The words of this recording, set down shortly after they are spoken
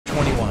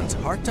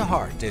Heart to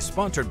Heart is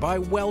sponsored by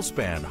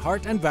WellSpan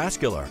Heart and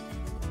Vascular.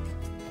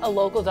 A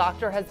local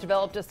doctor has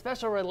developed a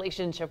special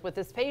relationship with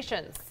his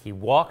patients. He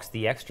walks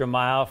the extra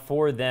mile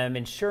for them,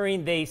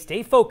 ensuring they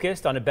stay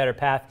focused on a better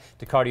path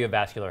to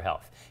cardiovascular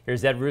health.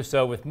 Here's Ed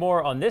Russo with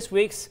more on this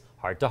week's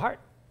Heart to Heart.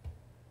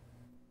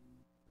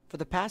 For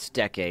the past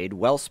decade,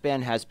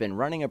 WellSpan has been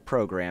running a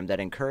program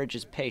that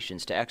encourages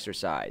patients to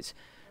exercise.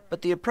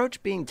 But the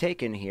approach being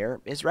taken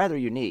here is rather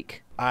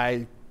unique.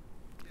 I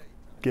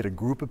get a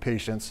group of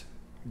patients,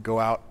 go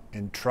out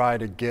and try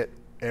to get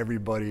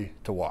everybody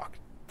to walk,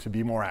 to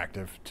be more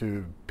active,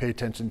 to pay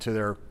attention to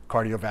their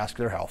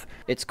cardiovascular health.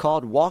 It's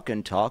called Walk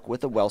and Talk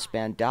with a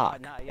WellSpan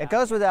doc. It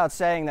goes without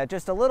saying that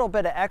just a little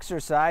bit of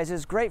exercise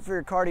is great for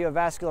your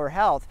cardiovascular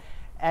health.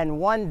 And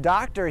one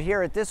doctor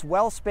here at this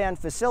WellSpan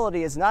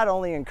facility is not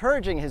only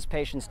encouraging his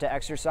patients to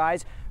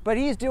exercise, but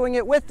he's doing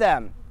it with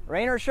them,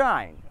 rain or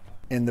shine.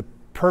 And the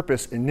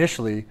purpose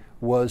initially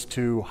was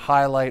to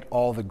highlight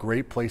all the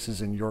great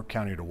places in York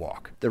County to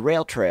walk. The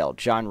rail trail,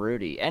 John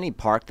Rudy, any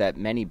park that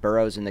many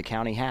boroughs in the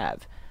county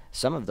have.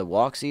 Some of the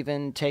walks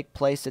even take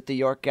place at the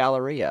York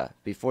Galleria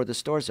before the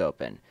stores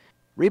open.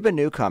 Reba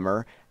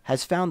Newcomer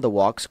has found the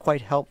walks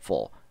quite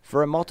helpful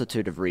for a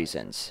multitude of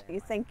reasons.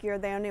 You think you're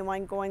the only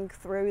one going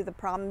through the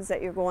problems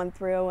that you're going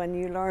through, and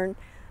you learn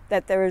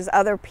that there's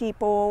other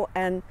people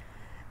and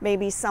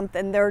maybe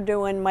something they're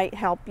doing might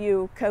help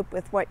you cope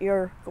with what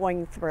you're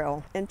going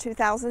through. In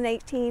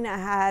 2018, I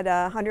had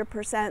a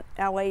 100%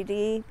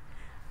 LAD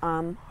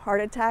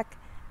heart attack,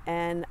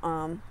 and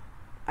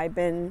I've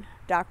been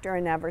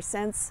doctoring ever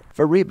since.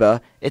 For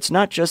Reba, it's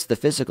not just the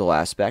physical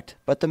aspect,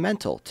 but the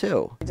mental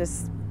too. You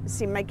just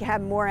seem like you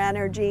have more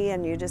energy,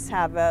 and you just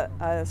have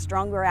a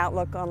stronger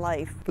outlook on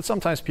life. But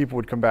sometimes people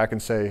would come back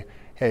and say,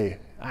 hey,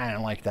 I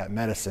didn't like that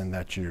medicine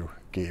that you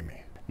gave me.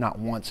 Not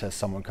once has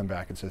someone come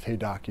back and says, hey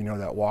doc, you know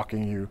that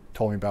walking you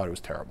told me about, it was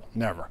terrible.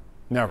 Never,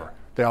 never.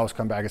 They always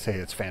come back and say, hey,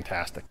 it's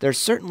fantastic. There's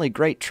certainly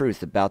great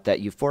truth about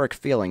that euphoric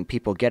feeling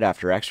people get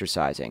after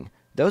exercising.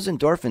 Those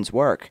endorphins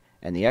work,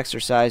 and the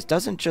exercise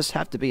doesn't just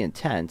have to be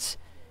intense.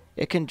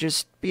 It can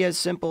just be as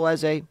simple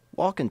as a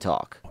walk and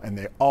talk. And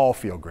they all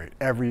feel great.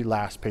 Every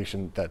last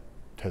patient that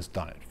has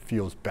done it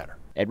feels better.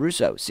 Ed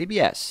Russo,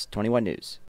 CBS 21 News.